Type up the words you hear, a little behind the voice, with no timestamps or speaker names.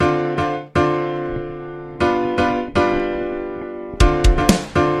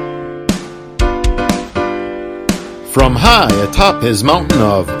From high atop his mountain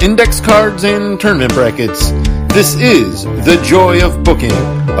of index cards and tournament brackets, this is The Joy of Booking,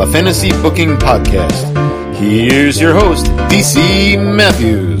 a fantasy booking podcast. Here's your host, DC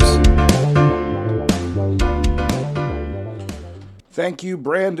Matthews. Thank you,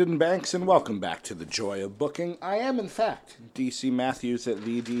 Brandon Banks, and welcome back to The Joy of Booking. I am, in fact, DC Matthews at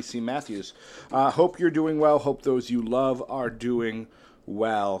the DC Matthews. Hope you're doing well. Hope those you love are doing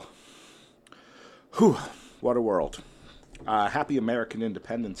well. Whew, what a world. Happy American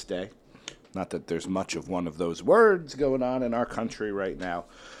Independence Day. Not that there's much of one of those words going on in our country right now,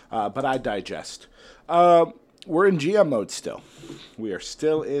 but I digest. We're in GM mode still. We are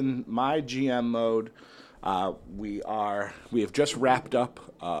still in my GM mode. We have just wrapped up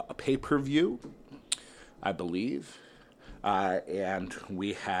a pay-per-view, I believe, and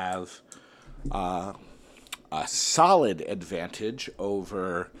we have a solid advantage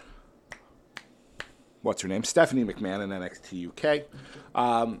over what's her name, Stephanie McMahon in NXT UK.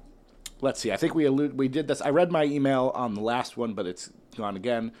 Let's see. I think we did this. I read my email on the last one, but it's gone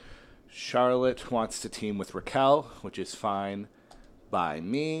again. Charlotte wants to team with Raquel, which is fine by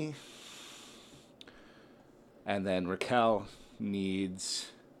me. And then Raquel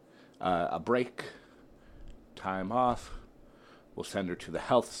needs a break, time off. We'll send her to the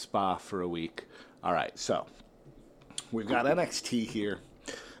health spa for a week. All right, so we've got NXT here.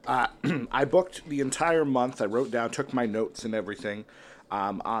 I booked the entire month. I wrote down, took my notes and everything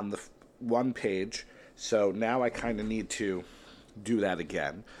on the one page. So now I kind of need to do that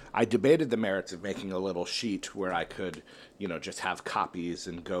again. I debated the merits of making a little sheet where I could, just have copies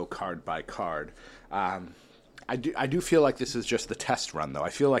and go card by card. I do feel like this is just the test run, though. I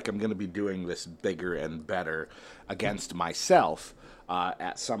feel like I'm going to be doing this bigger and better against myself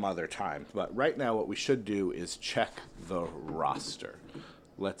at some other time. But right now what we should do is check the roster.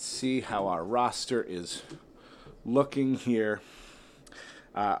 Let's see how our roster is looking here.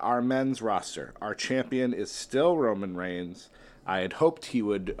 Our men's roster. Our champion is still Roman Reigns. I had hoped he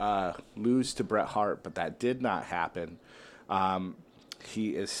would lose to Bret Hart, but that did not happen.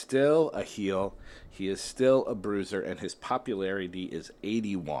 He is still a heel. He is still a bruiser, and his popularity is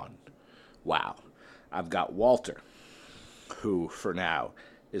 81. Wow. I've got Walter, who for now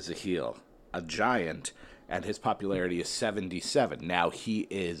is a heel, a giant, and his popularity is 77. Now he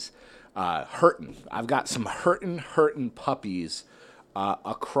is hurting. I've got some hurting puppies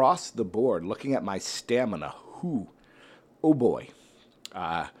across the board. Looking at my stamina, oh boy.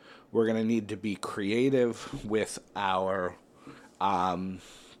 We're going to need to be creative with our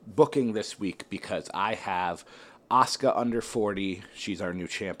booking this week because I have Asuka under 40. She's our new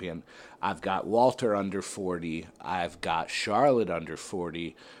champion. I've got Walter under 40. I've got Charlotte under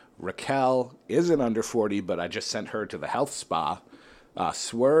 40. Raquel isn't under 40, but I just sent her to the health spa.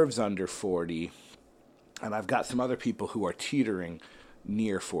 Swerve's under 40. And I've got some other people who are teetering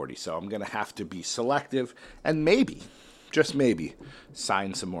near 40. So I'm going to have to be selective and maybe, just maybe,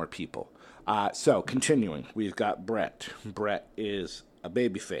 sign some more people. So continuing, we've got Bret. Bret is a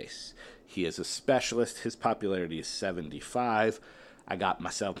babyface. He is a specialist. His popularity is 75. I got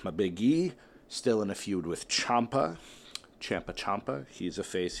myself my Big E, still in a feud with Ciampa. Ciampa. He's a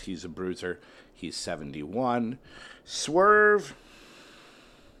face. He's a bruiser. He's 71. Swerve.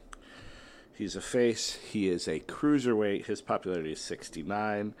 He's a face. He is a cruiserweight. His popularity is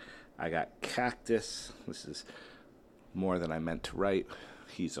 69. I got Cactus. This is more than I meant to write.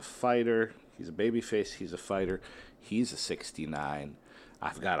 He's a fighter. He's a babyface. He's a fighter. He's a 69.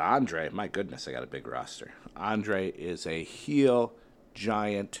 I've got Andre. My goodness, I got a big roster. Andre is a heel,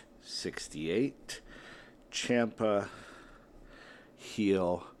 giant, 68. Ciampa,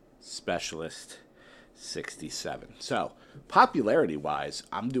 heel, specialist, 67. So, popularity-wise,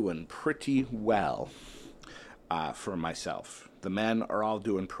 I'm doing pretty well for myself. The men are all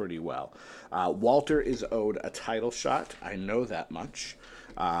doing pretty well. Walter is owed a title shot. I know that much.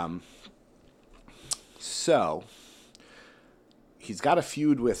 So, he's got a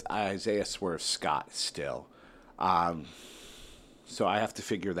feud with Isaiah Swerve Scott still. So I have to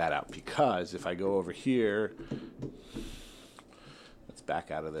figure that out because if I go over here, let's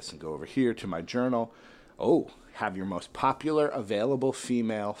back out of this and go over here to my journal. Oh, have your most popular available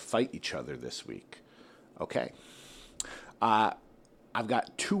female fight each other this week. Okay. I've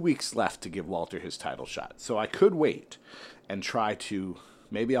got 2 weeks left to give Walter his title shot. So I could wait and try to,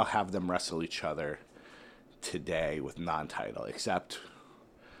 maybe I'll have them wrestle each other today with non-title, except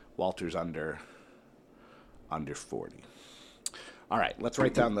Walter's under 40. All right, let's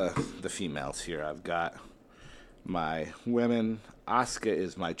write down the females here. I've got my women. Asuka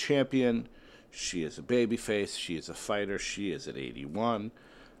is my champion. She is a babyface. She is a fighter. She is at 81.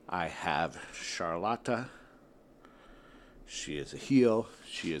 I have Charlotta. She is a heel.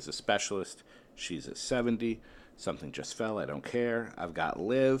 She is a specialist. She's at 70. Something just fell. I don't care. I've got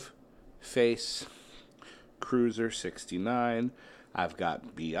Liv, face, cruiser, 69. I've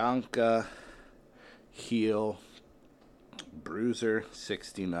got Bianca, heel, bruiser,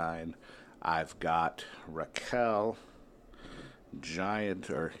 69. I've got Raquel, giant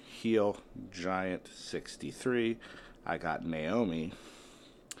or heel, giant, 63. I got Naomi,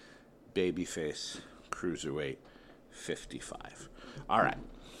 babyface, cruiserweight, 55. All right.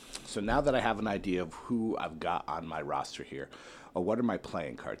 So now that I have an idea of who I've got on my roster here, what are my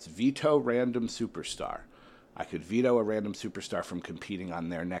playing cards? Veto random superstar. I could veto a random superstar from competing on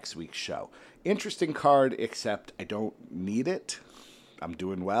their next week's show. Interesting card, except I don't need it. I'm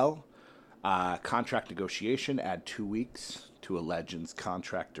doing well. Contract negotiation, add 2 weeks to a Legends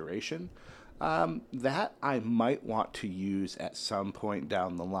contract duration. That I might want to use at some point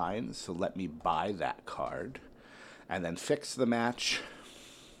down the line, so let me buy that card. And then fix the match.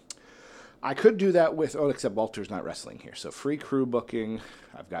 I could do that with, except Walter's not wrestling here. So free crew booking.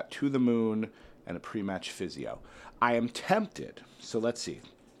 I've got To the Moon and a pre-match physio. I am tempted. So let's see.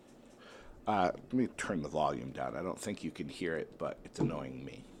 Let me turn the volume down. I don't think you can hear it, but it's annoying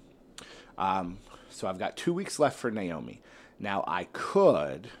me. So I've got 2 weeks left for Naomi. Now I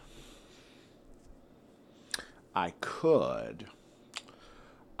could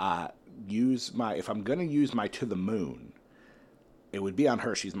use my, if I'm going to use my To the Moon, it would be on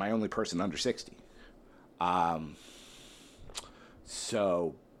her. She's my only person under 60. But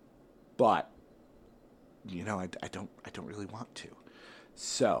I don't really want to.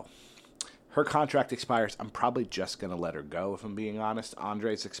 So her contract expires. I'm probably just going to let her go, if I'm being honest.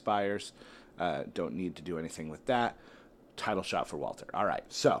 Andre's expires. Don't need to do anything with that. Title shot for Walter. All right.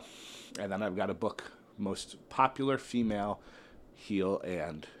 So, and then I've got a book, most popular female heel.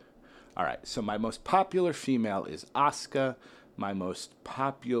 And all right. So my most popular female is Asuka. My most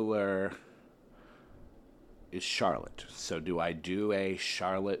popular is Charlotte. So do I do a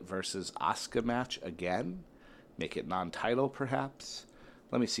Charlotte versus Asuka match again? Make it non-title, perhaps?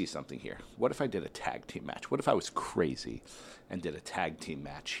 Let me see something here. What if I did a tag team match? What if I was crazy and did a tag team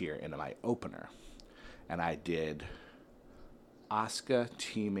match here in my opener? And I did Asuka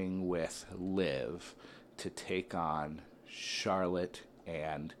teaming with Liv to take on Charlotte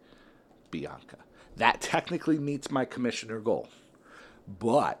and Bianca. That technically meets my commissioner goal.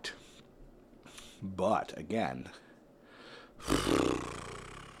 But again,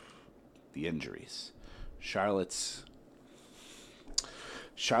 the injuries. Charlotte's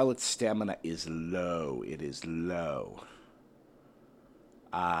stamina is low. It is low.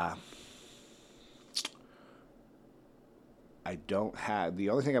 I don't have, the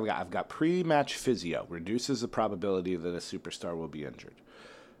only thing I've got pre-match physio, reduces the probability that a superstar will be injured.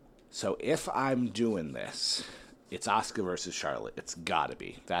 So if I'm doing this, it's Asuka versus Charlotte. It's gotta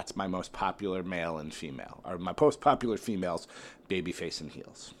be. That's my most popular male and female, or my most popular females, babyface and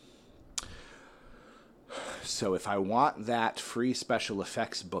heels. So if I want that free special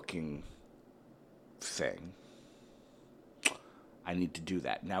effects booking thing, I need to do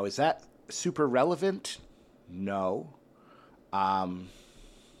that. Now, is that super relevant? No.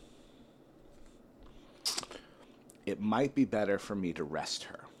 It might be better for me to rest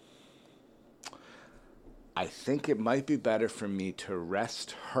her. I think it might be better for me to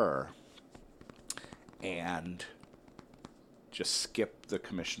rest her and just skip the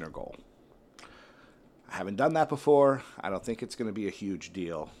commissioner goal. I haven't done that before. I don't think it's going to be a huge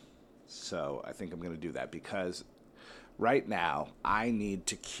deal. So I think I'm going to do that because right now I need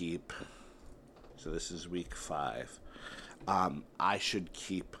to keep, so this is week 5. I should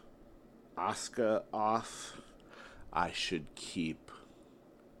keep Asuka off. I should keep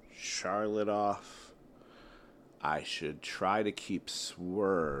Charlotte off. I should try to keep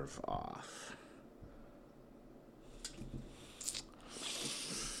Swerve off.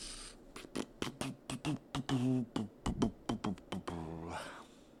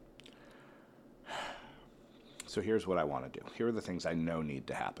 So here's what I want to do. Here are the things I know need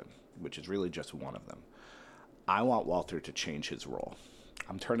to happen, which is really just one of them. I want Walter to change his role.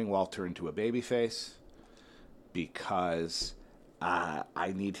 I'm turning Walter into a babyface because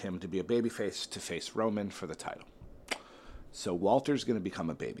I need him to be a babyface to face Roman for the title. So Walter's going to become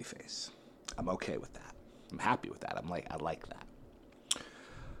a babyface. I'm okay with that. I'm happy with that. I like that.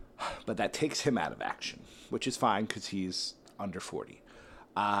 But that takes him out of action, which is fine because he's under 40.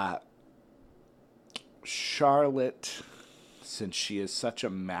 Charlotte, since she is such a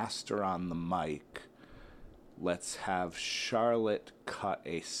master on the mic, let's have Charlotte cut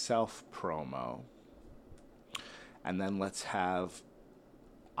a self-promo. And then let's have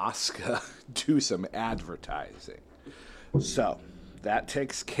Asuka do some advertising. So that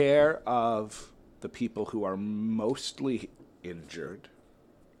takes care of the people who are mostly injured.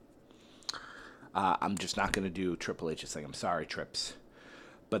 I'm just not going to do Triple H's thing. I'm sorry, Trips.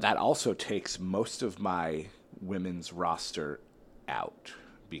 But that also takes most of my women's roster out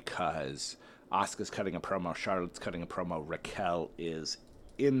because Asuka's cutting a promo, Charlotte's cutting a promo, Raquel is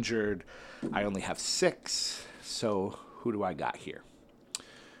injured. I only have 6, so who do I got here?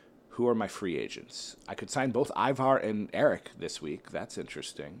 Who are my free agents? I could sign both Ivar and Eric this week. That's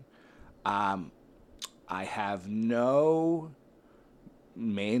interesting. I have no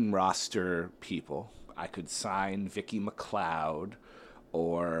main roster people. I could sign Vicky McLeod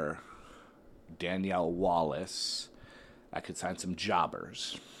or Danielle Wallace. I could sign some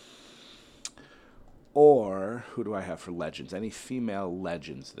jobbers. Or who do I have for legends? Any female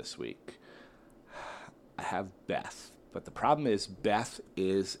legends this week? I have Beth. But the problem is Beth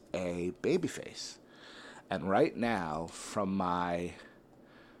is a babyface. And right now, from my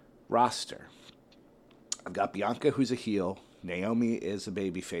roster, I've got Bianca, who's a heel. Naomi is a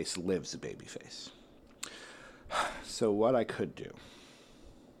babyface. Liv's a babyface. So what I could do,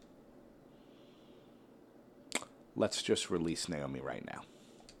 let's just release Naomi right now.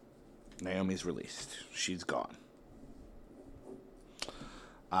 Naomi's released. She's gone.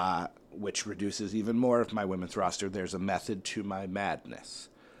 Which reduces even more of my women's roster. There's a method to my madness.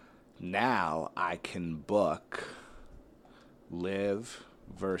 Now I can book Liv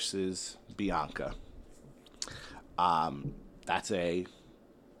versus Bianca. That's a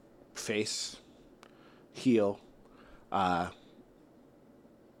face heel. They're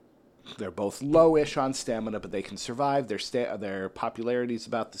both lowish on stamina, but they can survive. Their popularity is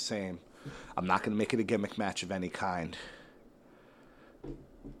about the same. I'm not going to make it a gimmick match of any kind.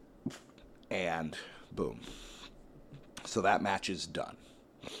 And boom. So that match is done.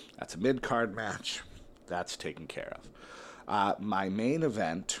 That's a mid-card match. That's taken care of. My main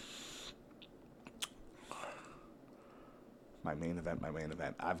event.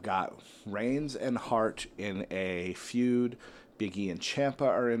 I've got Reigns and Hart in a feud. Big E and Ciampa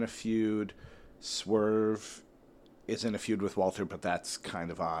are in a feud. Swerve is in a feud with Walter, but that's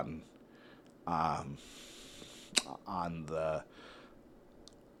kind of on the...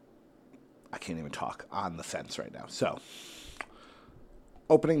 I can't even talk. On the fence right now. So,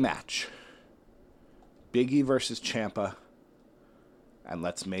 opening match. Big E versus Ciampa. And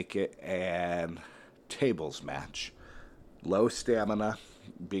let's make it an tables match. Low stamina.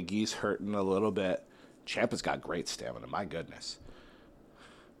 Big E's hurting a little bit. Ciampa's got great stamina. My goodness.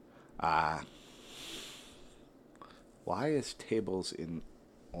 Why is tables in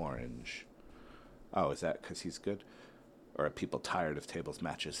orange? Oh, is that because he's good? Or are people tired of tables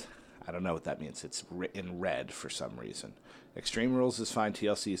matches? I don't know what that means. It's in red for some reason. Extreme Rules is fine.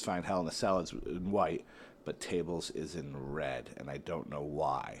 TLC is fine. Hell in a Cell is in white. But Tables is in red, and I don't know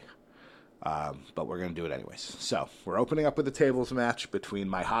why. But we're going to do it anyways. So, we're opening up with a tables match between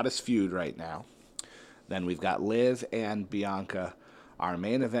my hottest feud right now. Then we've got Liv and Bianca. Our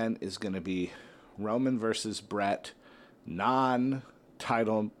main event is going to be Roman versus Brett.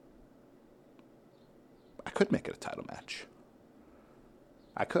 Non-title. I could make it a title match.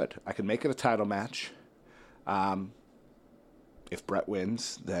 I could make it a title match. If Brett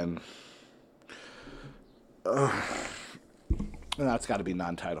wins, then it's got to be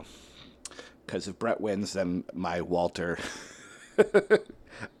non-title. Because if Brett wins, then my Walter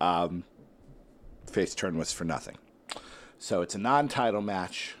face turn was for nothing. So it's a non-title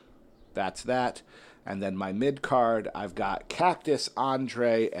match. That's that. And then my mid-card, I've got Cactus,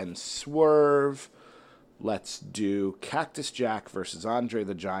 Andre, and Swerve. Let's do Cactus Jack versus Andre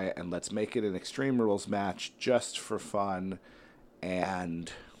the Giant, and let's make it an Extreme Rules match just for fun.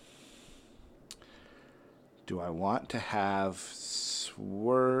 And do I want to have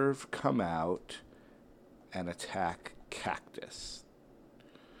Swerve come out and attack Cactus?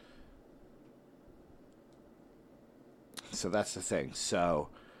 So that's the thing. So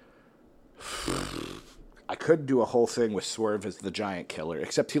I could do a whole thing with Swerve as the Giant Killer,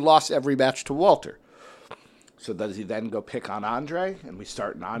 except he lost every match to Walter. So does he then go pick on Andre, and we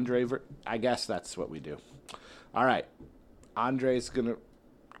start an Andre? I guess that's what we do. All right. Andre's going to...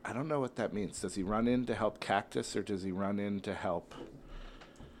 I don't know what that means. Does he run in to help Cactus, or does he run in to help...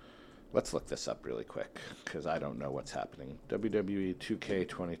 Let's look this up really quick, because I don't know what's happening. WWE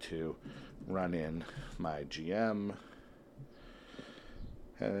 2K22, run in, my GM.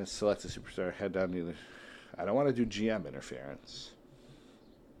 Select a superstar, head down to the... I don't want to do GM interference.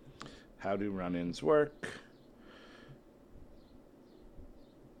 How do run-ins work?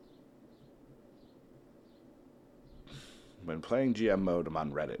 When playing GM mode, I'm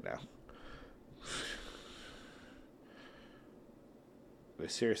on Reddit now.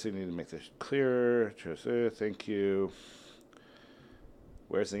 seriously need to make this clearer. Thank you.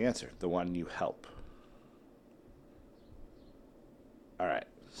 Where's the answer? The one you help. All right.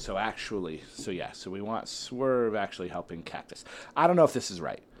 So we want Swerve actually helping Cactus. I don't know if this is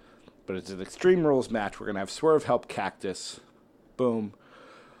right, but it's an Extreme Rules match. We're going to have Swerve help Cactus. Boom.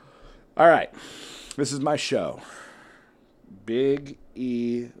 All right. This is my show. Big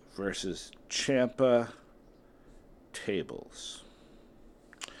E versus Ciampa tables.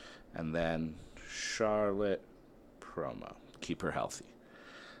 And then Charlotte promo. Keep her healthy.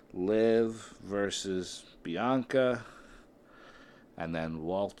 Liv versus Bianca. And then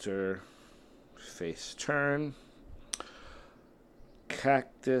Walter face turn.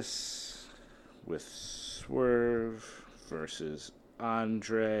 Cactus with Swerve versus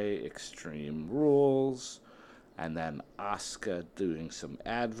Andre, Extreme Rules. And then Asuka doing some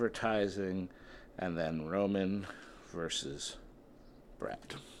advertising. And then Roman versus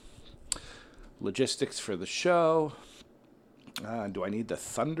Brett. Logistics for the show. Do I need the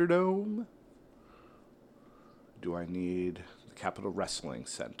Thunderdome? Do I need the Capitol Wrestling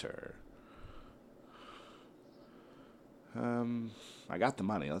Center? I got the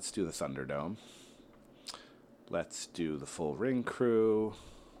money. Let's do the Thunderdome. Let's do the full ring crew.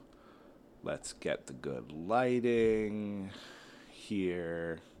 Let's get the good lighting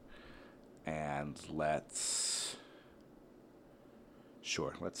here. And let's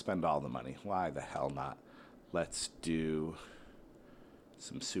spend all the money. Why the hell not? Let's do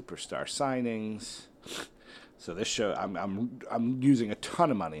some superstar signings. So this show, I'm using a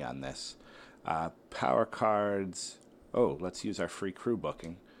ton of money on this. Power cards. Oh, let's use our free crew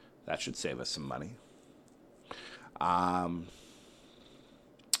booking. That should save us some money.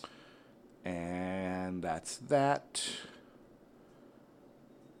 And that's that.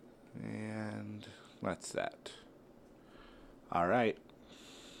 And that's that. All right.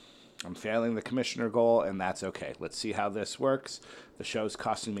 I'm failing the commissioner goal, and that's okay. Let's see how this works. The show's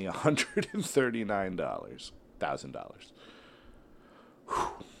costing me $139,000.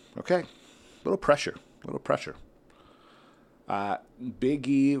 Okay. Little pressure. Big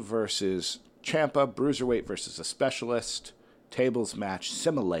E versus Ciampa. Bruiserweight versus a specialist. Tables match.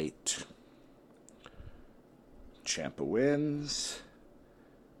 Simulate. Ciampa wins.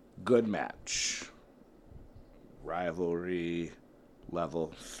 Good match. Rivalry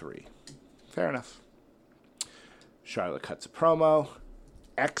level 3. Fair enough. Charlotte cuts a promo.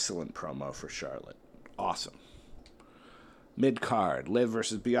 Excellent promo for Charlotte. Awesome. Mid-card, Liv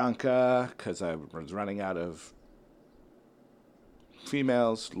versus Bianca, because I was running out of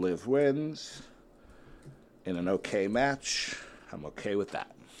females. Liv wins in an okay match. I'm okay with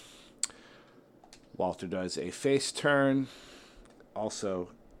that. Walter does a face turn.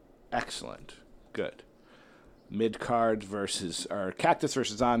 Also excellent. Good. Mid-card Cactus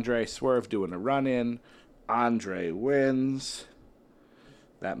versus Andre. Swerve doing a run-in. Andre wins.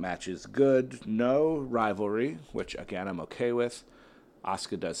 That match is good. No rivalry, which, again, I'm okay with.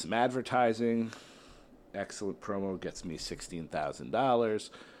 Asuka does some advertising. Excellent promo. Gets me $16,000.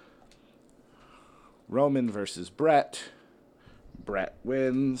 Roman versus Brett. Brett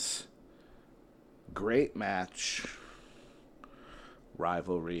wins. Great match.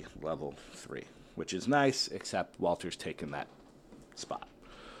 Rivalry level 3. Which is nice, except Walter's taken that spot.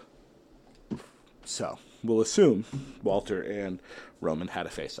 So, we'll assume Walter and Roman had a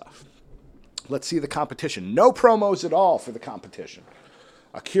face-off. Let's see the competition. No promos at all for the competition.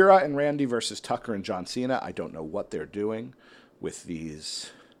 Akira and Randy versus Tucker and John Cena. I don't know what they're doing with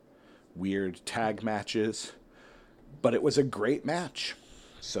these weird tag matches, but it was a great match.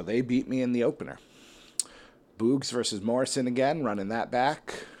 So they beat me in the opener. Boogs versus Morrison again, running that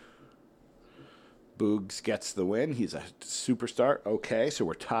back. Boogs gets the win. He's a superstar. Okay, so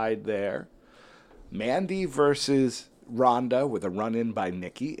we're tied there. Mandy versus Ronda with a run-in by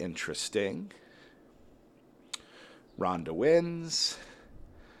Nikki. Interesting. Ronda wins.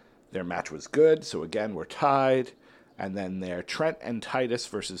 Their match was good, so again, we're tied. And then their Trent and Titus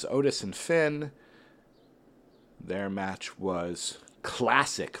versus Otis and Finn. Their match was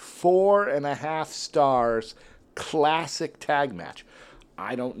classic. 4.5 stars. Classic tag match.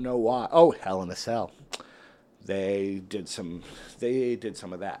 I don't know why. Oh, Hell in a Cell. They did some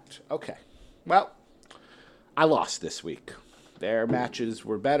of that. Okay. Well, I lost this week. Their matches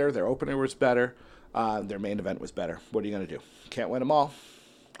were better. Their opener was better. Their main event was better. What are you going to do? Can't win them all.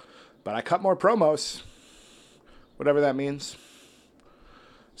 But I cut more promos. Whatever that means.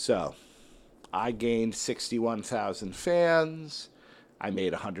 So, I gained 61,000 fans. I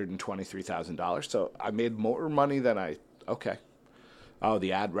made $123,000. So, I made more money than okay. Oh,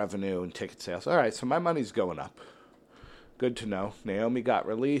 the ad revenue and ticket sales. All right, so my money's going up. Good to know. Naomi got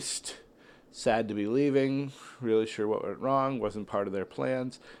released. Sad to be leaving. Really sure what went wrong. Wasn't part of their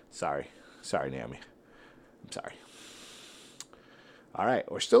plans. Sorry, Naomi. I'm sorry. All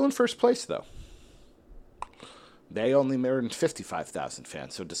right, we're still in first place, though. They only earned 55,000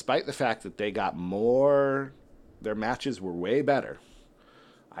 fans. So despite the fact that they got more, their matches were way better,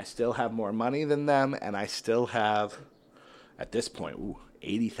 I still have more money than them, and I still have, at this point,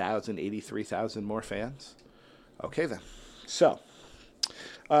 80,000, 83,000 more fans. Okay, then. So,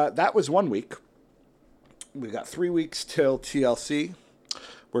 that was 1 week. We got 3 weeks till TLC.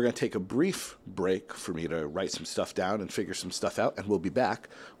 We're going to take a brief break for me to write some stuff down and figure some stuff out, and we'll be back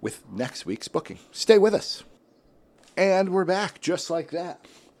with next week's booking. Stay with us. And we're back, just like that.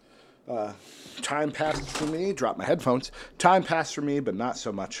 Time passed for me. Dropped my headphones. Time passed for me, but not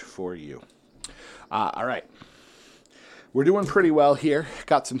so much for you. All right. We're doing pretty well here.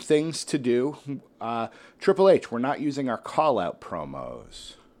 Got some things to do. Triple H, we're not using our call-out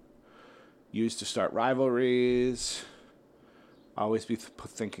promos. Used to start rivalries. Always be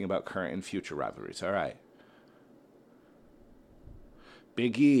thinking about current and future rivalries. All right.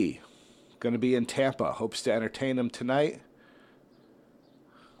 Big E, going to be in Tampa. Hopes to entertain him tonight.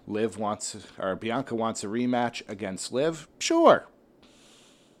 Bianca wants a rematch against Liv. Sure.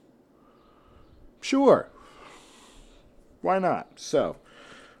 Why not? So,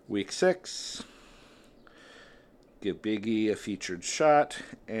 week 6, give Big E a featured shot,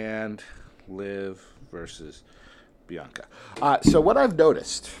 and Liv versus Bianca. So what I've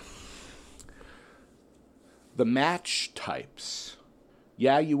noticed, the match types,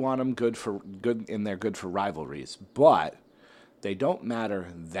 yeah, you want them good for rivalries, but they don't matter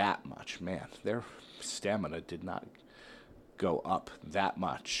that much. Man, their stamina did not go up that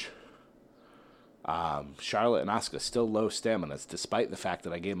much. Charlotte and Asuka still low staminas, despite the fact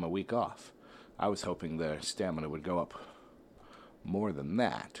that I gave them a week off. I was hoping their stamina would go up more than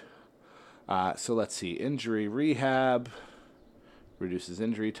that. So let's see. Injury rehab reduces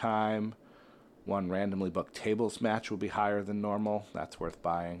injury time. One randomly booked tables match will be higher than normal. That's worth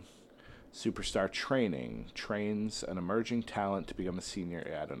buying. Superstar training trains an emerging talent to become a senior.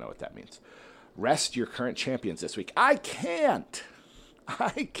 Yeah, I don't know what that means. Rest your current champions this week. I can't.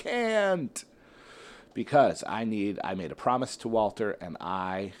 Because I made a promise to Walter, and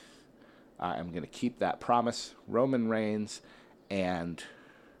I am going to keep that promise. Roman Reigns and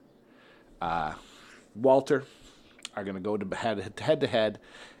Walter are going to go to head-to-head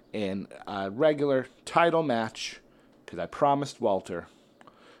in a regular title match because I promised Walter,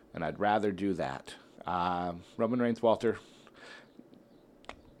 and I'd rather do that. Roman Reigns, Walter,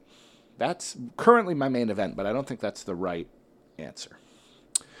 that's currently my main event, but I don't think that's the right answer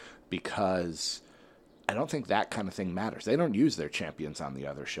because I don't think that kind of thing matters. They don't use their champions on the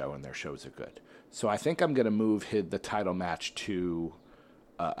other show, and their shows are good. So I think I'm going to move the title match to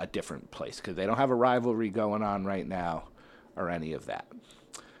a different place because they don't have a rivalry going on right now or any of that.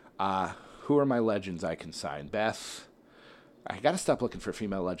 Who are my legends I can sign? Beth. I got to stop looking for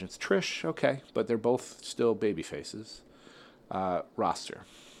female legends. Trish, okay, but they're both still baby faces. Roster.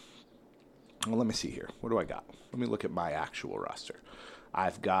 Well, let me see here. What do I got? Let me look at my actual roster.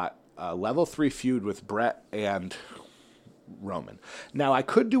 I've got a level 3 feud with Brett and Roman. Now, I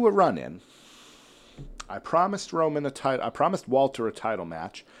could do a run-in. I promised Walter a title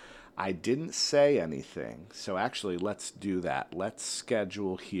match. I didn't say anything. So actually, let's do that. Let's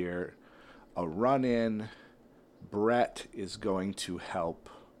schedule here a run-in. Brett is going to help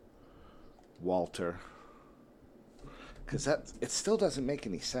Walter. Because it still doesn't make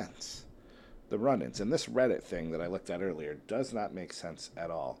any sense. The run-ins. And this Reddit thing that I looked at earlier does not make sense at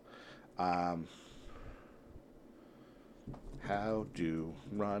all. How do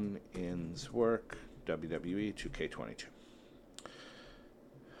run-ins work? WWE 2K22.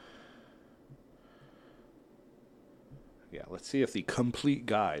 Yeah, let's see if the complete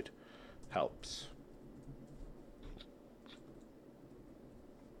guide helps.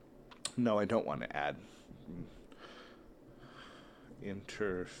 No, I don't want to add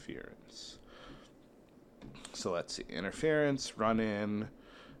interference. So let's see. Interference, run-in,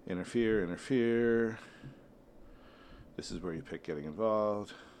 interfere. This is where you pick getting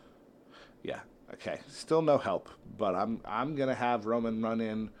involved. Yeah, okay. Still no help, but I'm going to have Roman run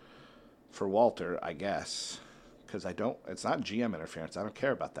in for Walter, I guess, because it's not GM interference. I don't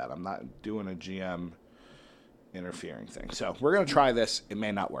care about that. I'm not doing a GM interfering thing. So we're going to try this. It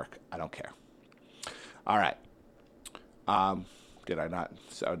may not work. I don't care. All right. Did I not?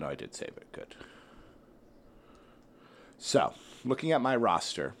 Oh, no, I did save it. Good. So, looking at my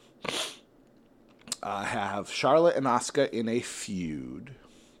roster, I have Charlotte and Asuka in a feud,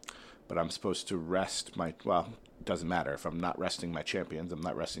 but I'm supposed to rest doesn't matter. If I'm not resting my champions, I'm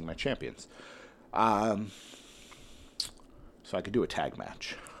not resting my champions. So I could do a tag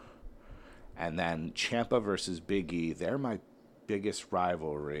match. And then Ciampa versus Big E. They're my biggest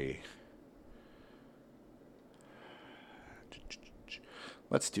rivalry.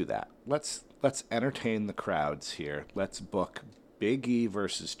 Let's do that. Let's entertain the crowds here. Let's book Big E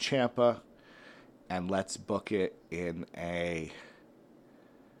versus Ciampa, and let's book it in a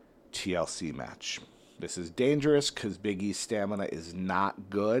TLC match. This is dangerous because Big E's stamina is not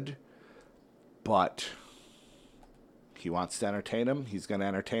good, but he wants to entertain him. He's going to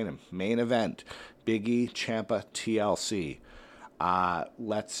entertain him. Main event, Big E, Ciampa, TLC.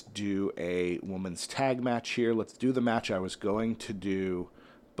 Let's do a women's tag match here. Let's do the match I was going to do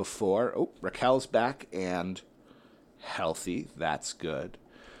before. Oh, Raquel's back and healthy. That's good.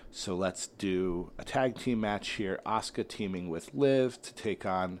 So let's do a tag team match here. Asuka teaming with Liv to take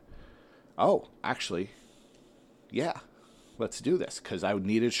on... Oh, actually, yeah. Let's do this because I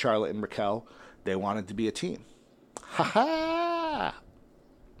needed Charlotte and Raquel. They wanted to be a team. Ha-ha!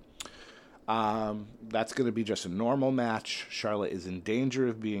 That's going to be just a normal match. Charlotte is in danger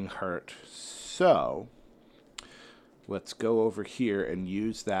of being hurt. So let's go over here and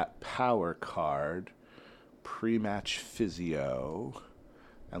use that power card, pre-match physio,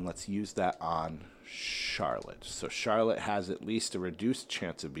 and let's use that on Charlotte. So Charlotte has at least a reduced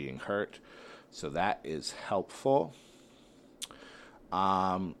chance of being hurt, so that is helpful.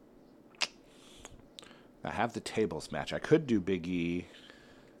 I have the tables match. I could do Big E.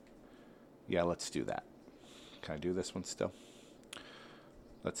 Yeah, let's do that. Can I do this one still?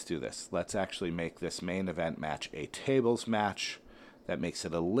 Let's do this. Let's actually make this main event match a tables match. That makes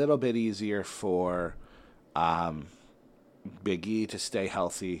it a little bit easier for Big E to stay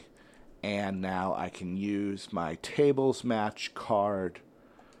healthy. And now I can use my tables match card.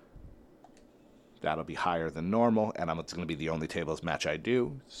 That'll be higher than normal, and it's going to be the only tables match I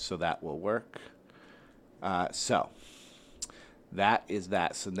do, so that will work. So that is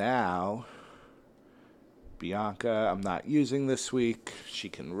that. So now Bianca, I'm not using this week. She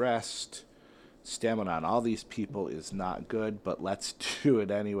can rest. Stamina on all these people is not good, but let's do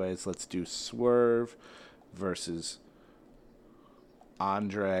it anyways. Let's do Swerve versus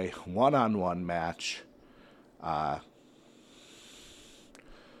Andre, one-on-one match. Yeah,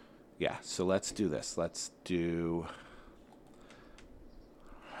 so let's do this. Let's do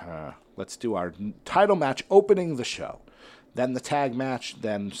our title match opening the show. Then the tag match,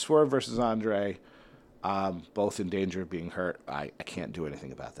 then Swerve versus Andre, both in danger of being hurt. I can't do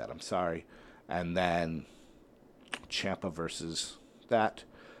anything about that. I'm sorry. And then Ciampa versus that.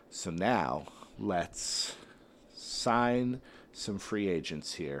 So now let's sign some free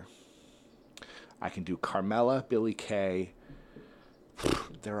agents here. I can do Carmella, Billie Kay.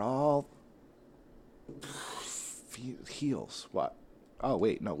 They're all heels. What? Oh,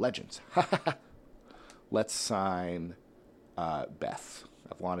 wait, no, legends. Let's sign Beth.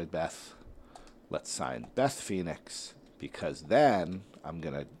 I've wanted Beth. Let's sign Beth Phoenix, because then I'm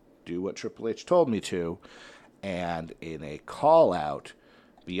going to do what Triple H told me to, and in a call-out,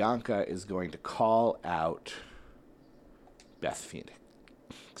 Bianca is going to call out Beth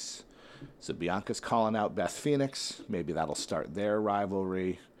Phoenix. So Bianca's calling out Beth Phoenix. Maybe that'll start their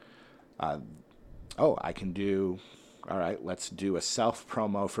rivalry. I can do... All right, let's do a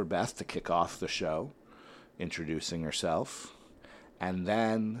self-promo for Beth to kick off the show, introducing herself. And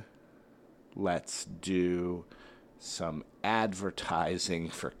then let's do some advertising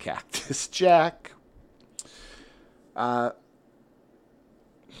for Cactus Jack. Now,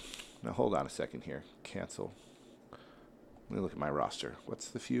 hold on a second here. Cancel. Let me look at my roster. What's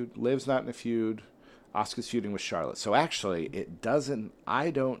the feud? Liv's not in a feud. Asuka's feuding with Charlotte. So actually,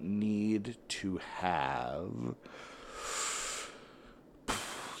 I don't need to have...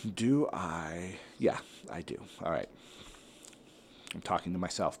 Do I? Yeah, I do. All right. I'm talking to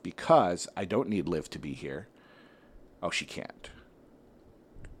myself because I don't need Liv to be here. Oh, she can't.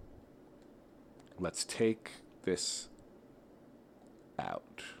 Let's take this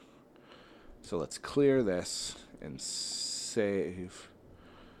out. So let's clear this and save.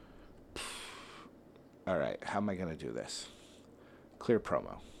 All right, how am I going to do this? Clear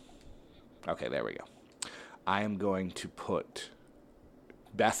promo. Okay, there we go. I am going to put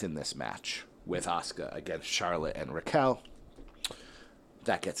Beth in this match with Asuka against Charlotte and Raquel.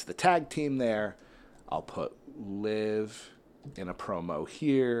 That gets the tag team there. I'll put Liv in a promo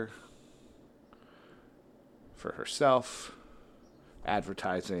here for herself.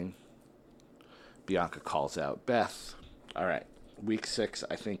 Advertising. Bianca calls out Beth. All right. Week 6,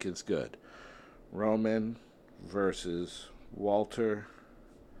 I think, is good. Roman versus Walter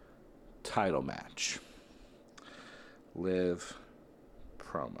title match. Liv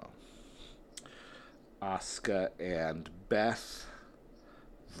promo. Asuka and Beth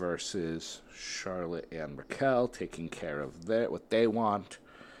versus Charlotte and Raquel, taking care of what they want.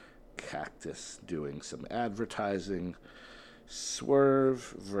 Cactus doing some advertising.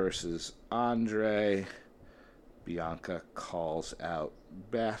 Swerve versus Andre. Bianca calls out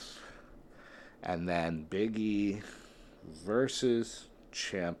Beth. And then Big E versus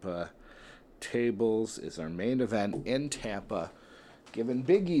Ciampa. Tables is our main event in Tampa, giving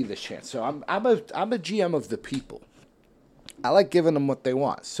Big E the chance. So I'm a GM of the people. I like giving them what they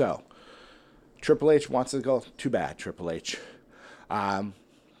want. So Triple H wants to go. Too bad, Triple H.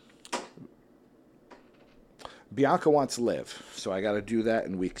 Bianca wants Liv, so I got to do that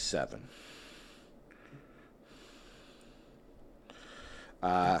in week 7.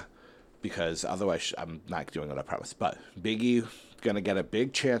 Because otherwise I'm not doing what I promised. But Big E going to get a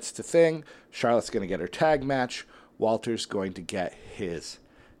big chance to thing. Charlotte's going to get her tag match. Walter's going to get his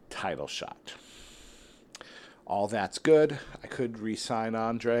title shot. All that's good. I could re-sign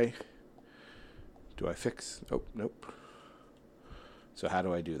Andre. Do I fix? Oh, nope. So how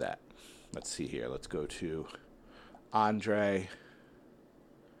do I do that? Let's see here. Let's go to Andre.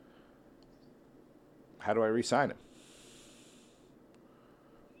 How do I re-sign him?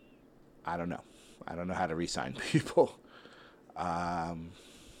 I don't know. I don't know how to re-sign people.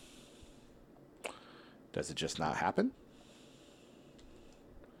 Does it just not happen?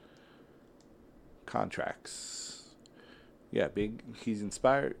 Contracts. Yeah, he's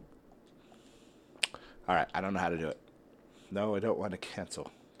inspired. All right, I don't know how to do it. No, I don't want to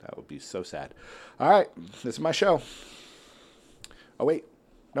cancel. That would be so sad. All right, this is my show. Oh, wait.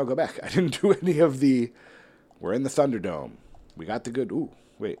 No, go back. I didn't do any of the... We're in the Thunderdome. We got the good... Ooh,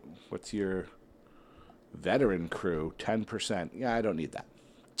 wait. What's your veteran crew? 10%. Yeah, I don't need that.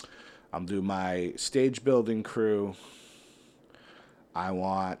 I'll do my stage building crew. I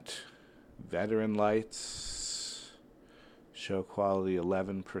want veteran lights. Show quality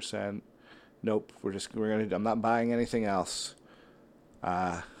 11%. Nope, I'm not buying anything else.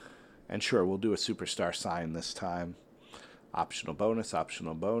 And sure, we'll do a superstar sign this time. Optional bonus.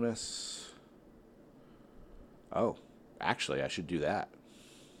 Oh, actually, I should do that.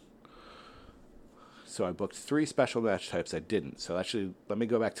 So I booked 3 special match types. I didn't. So actually, let me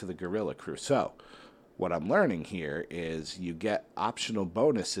go back to the Gorilla Crew. So what I'm learning here is you get optional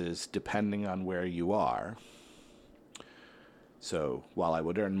bonuses depending on where you are. So while I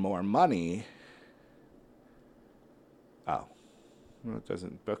would earn more money... Oh. Well, it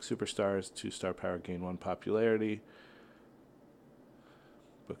doesn't. Book superstars, 2-star power, gain 1 popularity.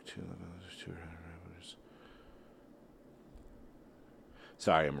 Book 2.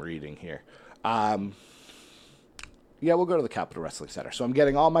 Sorry, I'm reading here. Yeah, we'll go to the Capitol Wrestling Center. So I'm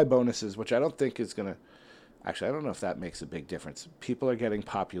getting all my bonuses, which I don't think is going to... Actually, I don't know if that makes a big difference. People are getting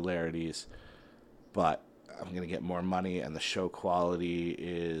popularities, but I'm going to get more money, and the show quality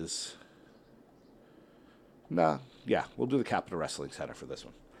is... No, yeah, we'll do the Capitol Wrestling Center for this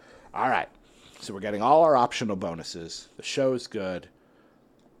one. All right, so we're getting all our optional bonuses. The show's good.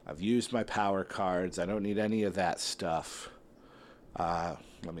 I've used my power cards. I don't need any of that stuff.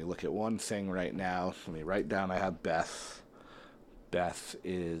 Let me look at one thing right now. Let me write down I have Beth. Beth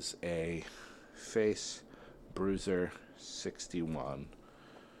is a face bruiser 61.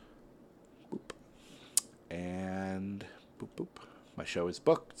 Boop. And boop, boop. My show is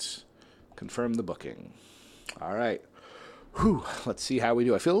booked. Confirm the booking. All right. Whew. Let's see how we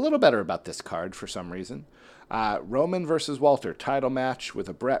do. I feel a little better about this card for some reason. Roman versus Walter. Title match with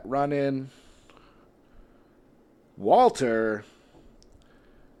a Brett run-in. Walter...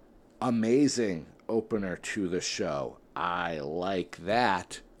 Amazing opener to the show. I like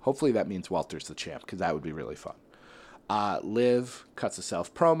that. Hopefully that means Walter's the champ, because that would be really fun. Liv cuts a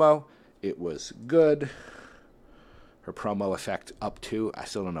self-promo. It was good. Her promo effect up to, I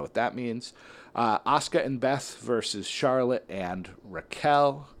still don't know what that means. Asuka and Beth versus Charlotte and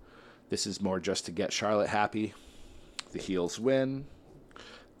Raquel. This is more just to get Charlotte happy. The heels win.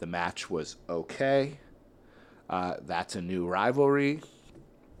 The match was okay. That's a new rivalry.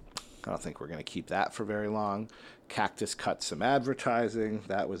 I don't think we're going to keep that for very long. Cactus cut some advertising.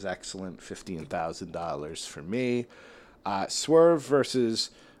 That was excellent. $15,000 for me. Swerve versus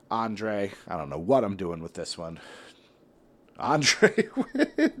Andre. I don't know what I'm doing with this one. Andre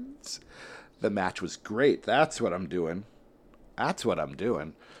wins. The match was great. That's what I'm doing.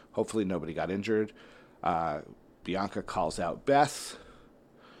 Hopefully nobody got injured. Bianca calls out Beth.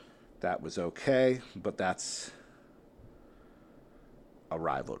 That was okay, but that's a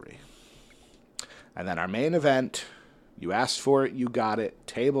rivalry. And then our main event, You asked for it, you got it.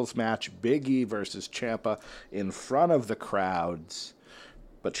 Tables match, Big E versus Ciampa in front of the crowds.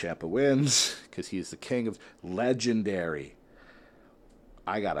 But Ciampa wins because he's the king of legendary.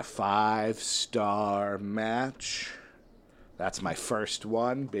 I got a 5-star match. That's my first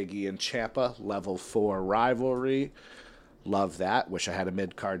one. Big E and Ciampa, level 4 rivalry. Love that. Wish I had a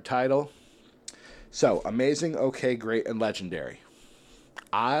mid-card title. So, amazing, okay, great, and legendary.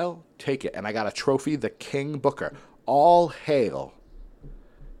 I'll take it. And I got a trophy, the King Booker. All hail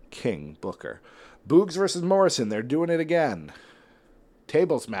King Booker. Boogs versus Morrison. They're doing it again.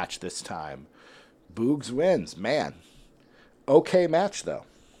 Tables match this time. Boogs wins. Man. Okay match, though.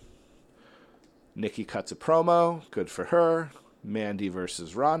 Nikki cuts a promo. Good for her. Mandy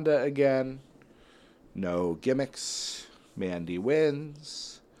versus Ronda again. No gimmicks. Mandy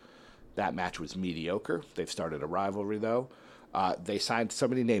wins. That match was mediocre. They've started a rivalry, though. They signed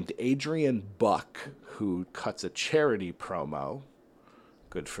somebody named Adrian Buck, who cuts a charity promo.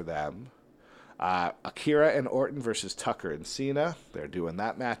 Good for them. Akira and Orton versus Tucker and Cena. They're doing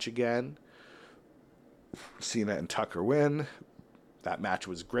that match again. Cena and Tucker win. That match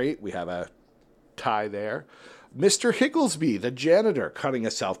was great. We have a tie there. Mr. Higglesby, the janitor, cutting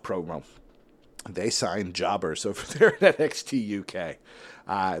a self promo. They signed jobbers over there at NXT UK.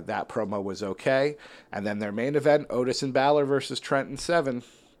 That promo was okay. And then their main event, Otis and Balor versus Trent and Seven.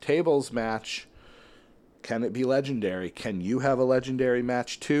 Tables match. Can it be legendary? Can you have a legendary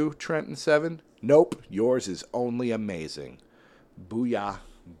match too, Trent and Seven? Nope. Yours is only amazing. Booyah,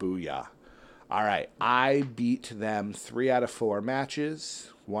 booyah. All right. I beat them 3 out of 4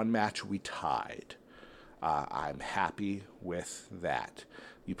 matches. 1 match we tied. I'm happy with that.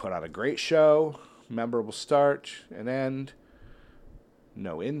 You put on a great show. Memorable start and end.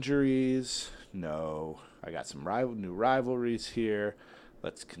 No injuries. No. I got some new rivalries here.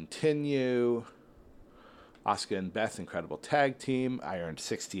 Let's continue. Asuka and Beth, incredible tag team. I earned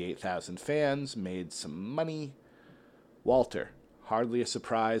 68,000 fans. Made some money. Walter. Hardly a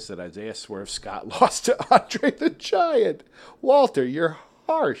surprise that Isaiah Swerve Scott lost to Andre the Giant. Walter, you're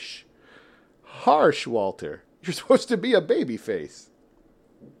harsh. Harsh, Walter. You're supposed to be a babyface.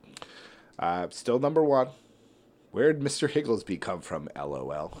 Still number 1. Where'd Mr. Higglesby come from?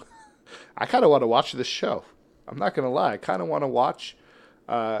 LOL. I kind of want to watch this show. I'm not going to lie. I kind of want to watch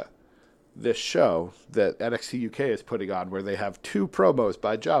this show that NXT UK is putting on where they have 2 promos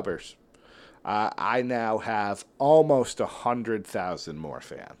by jobbers. I now have almost 100,000 more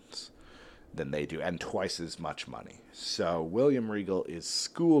fans than they do and twice as much money. So William Regal is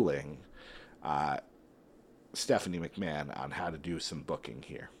schooling Stephanie McMahon on how to do some booking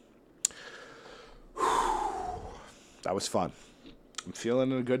here. That was fun. I'm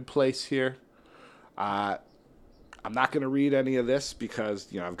feeling in a good place here. I'm not going to read any of this because,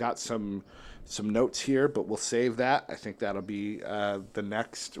 I've got some notes here, but we'll save that. I think that'll be the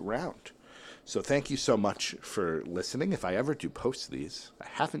next round. So thank you so much for listening. If I ever do post these, I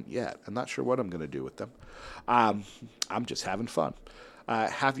haven't yet. I'm not sure what I'm going to do with them. I'm just having fun.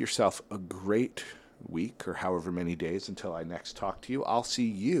 Have yourself a great week or however many days until I next talk to you. I'll see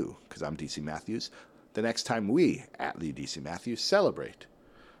you, because I'm DC Matthews, the next time we, at Lee DC Matthews, celebrate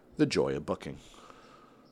the joy of booking.